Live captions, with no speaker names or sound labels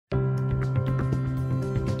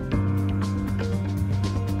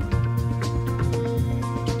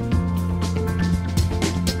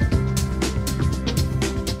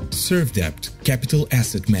Servdebt Capital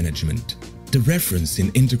Asset Management, the reference in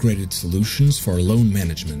integrated solutions for loan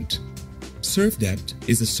management. Servdebt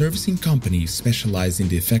is a servicing company specialized in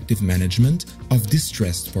the effective management of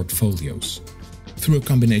distressed portfolios. Through a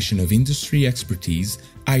combination of industry expertise,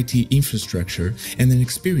 IT infrastructure, and an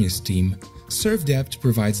experienced team, Servdebt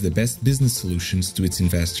provides the best business solutions to its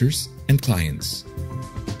investors and clients.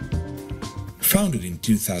 Founded in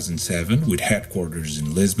 2007 with headquarters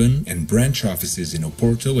in Lisbon and branch offices in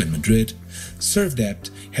Oporto and Madrid, Servdebt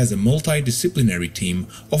has a multidisciplinary team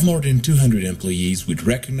of more than 200 employees with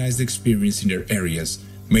recognized experience in their areas,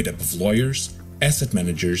 made up of lawyers, asset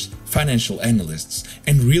managers, financial analysts,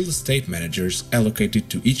 and real estate managers allocated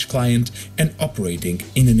to each client and operating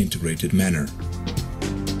in an integrated manner.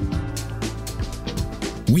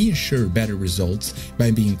 We ensure better results by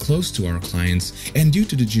being close to our clients and due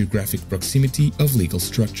to the geographic proximity of legal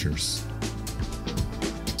structures.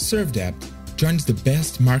 Servdebt joins the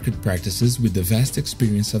best market practices with the vast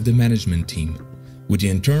experience of the management team, with the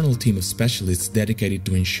internal team of specialists dedicated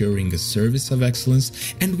to ensuring a service of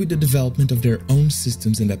excellence and with the development of their own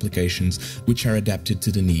systems and applications which are adapted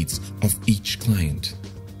to the needs of each client.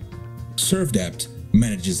 Servdebt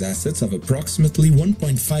manages assets of approximately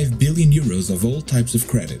 1.5 billion euros of all types of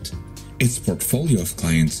credit. Its portfolio of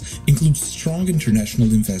clients includes strong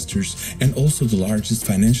international investors and also the largest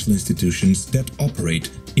financial institutions that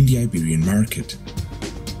operate in the Iberian market.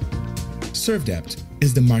 Servdebt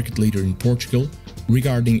is the market leader in Portugal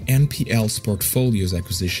regarding NPL's portfolios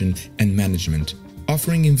acquisition and management,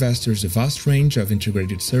 offering investors a vast range of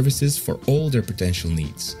integrated services for all their potential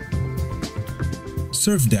needs.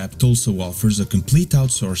 Servdebt also offers a complete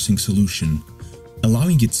outsourcing solution,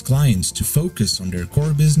 allowing its clients to focus on their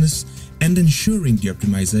core business and ensuring the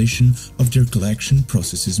optimization of their collection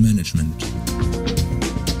processes management.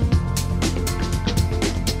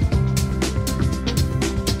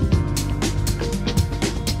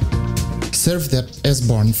 Servdebt is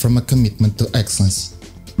born from a commitment to excellence.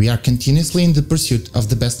 We are continuously in the pursuit of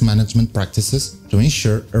the best management practices to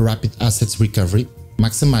ensure a rapid assets recovery,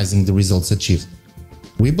 maximizing the results achieved.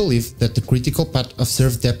 We believe that the critical part of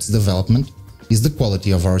Servdebt's development is the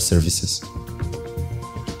quality of our services.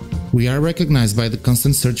 We are recognized by the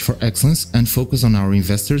constant search for excellence and focus on our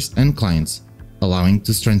investors and clients, allowing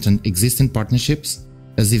to strengthen existing partnerships,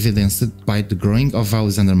 as evidenced by the growing of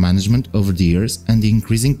values under management over the years and the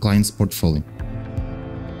increasing clients' portfolio.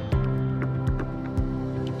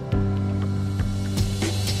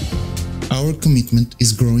 Our commitment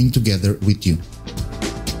is growing together with you.